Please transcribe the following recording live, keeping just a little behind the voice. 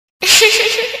And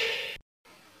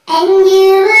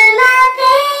you were my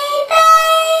baby,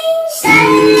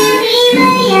 suddenly we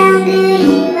were younger,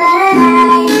 you were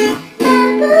I.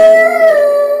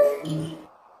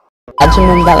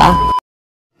 𝓘𝓷𝓼𝓽𝓪𝓰.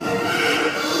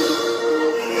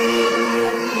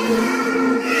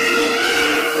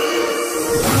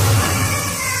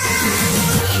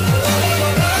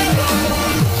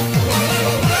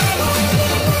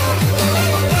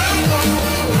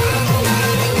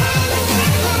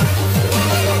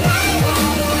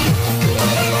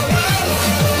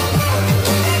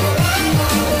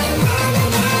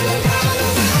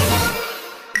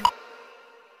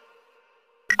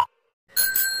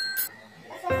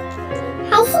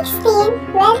 Hi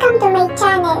 16! Welcome to my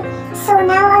channel. So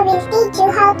now I will teach you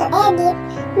how to edit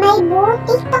my 𝓤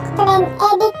TikTok trend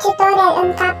edit tutorial on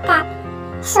Capcut.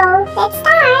 So let's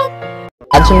start!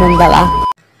 𝓘𝓷𝓼𝓽𝓪𝓰.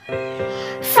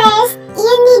 First,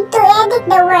 you need to edit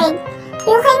the word.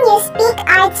 You can use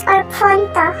PicArts or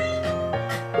Fonto.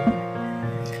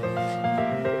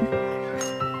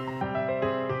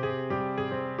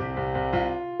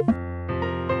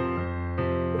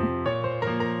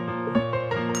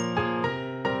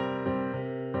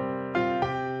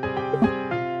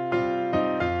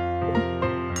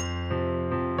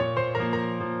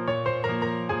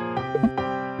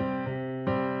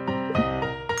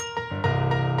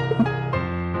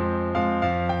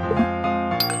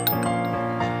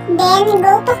 Then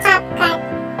go to Capcut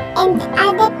and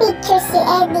add the pictures you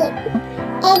edit.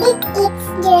 Edit its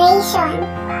duration.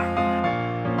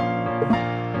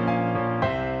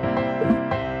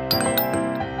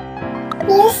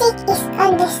 Music is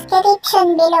on the description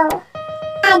below.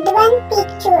 Add one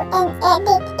picture and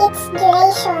edit its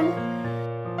duration.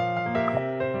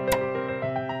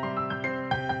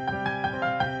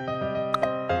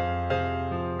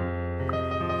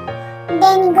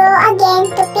 Then go again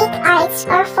to PicArts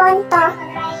or Fonto.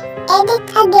 Edit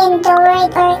again the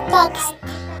word or text.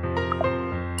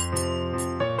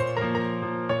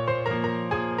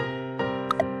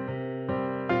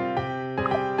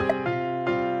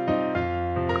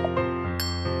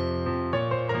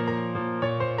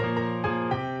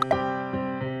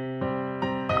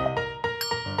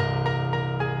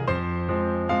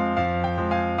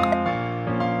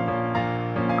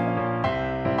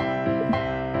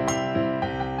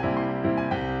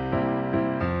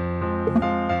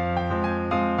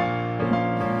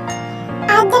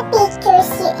 Add the pictures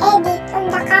you edit on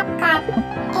the Capcut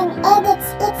and edit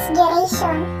its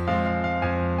duration.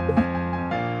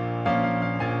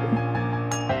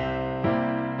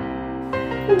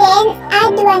 Then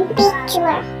add one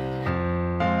picture.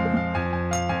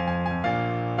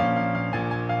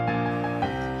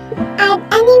 Add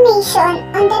animation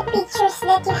on the pictures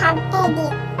that you have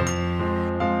edited.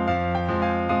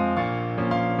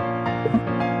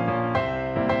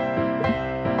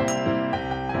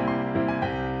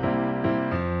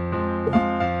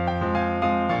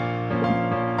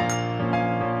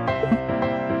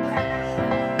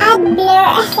 Add blur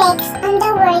effects on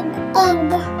the word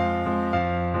end.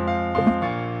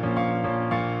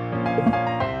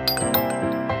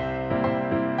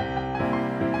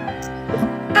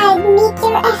 Add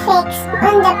meteor effects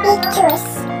on the pictures.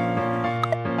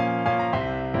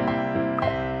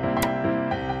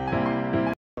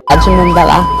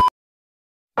 𝓘𝓷𝓼𝓽𝓪𝓰.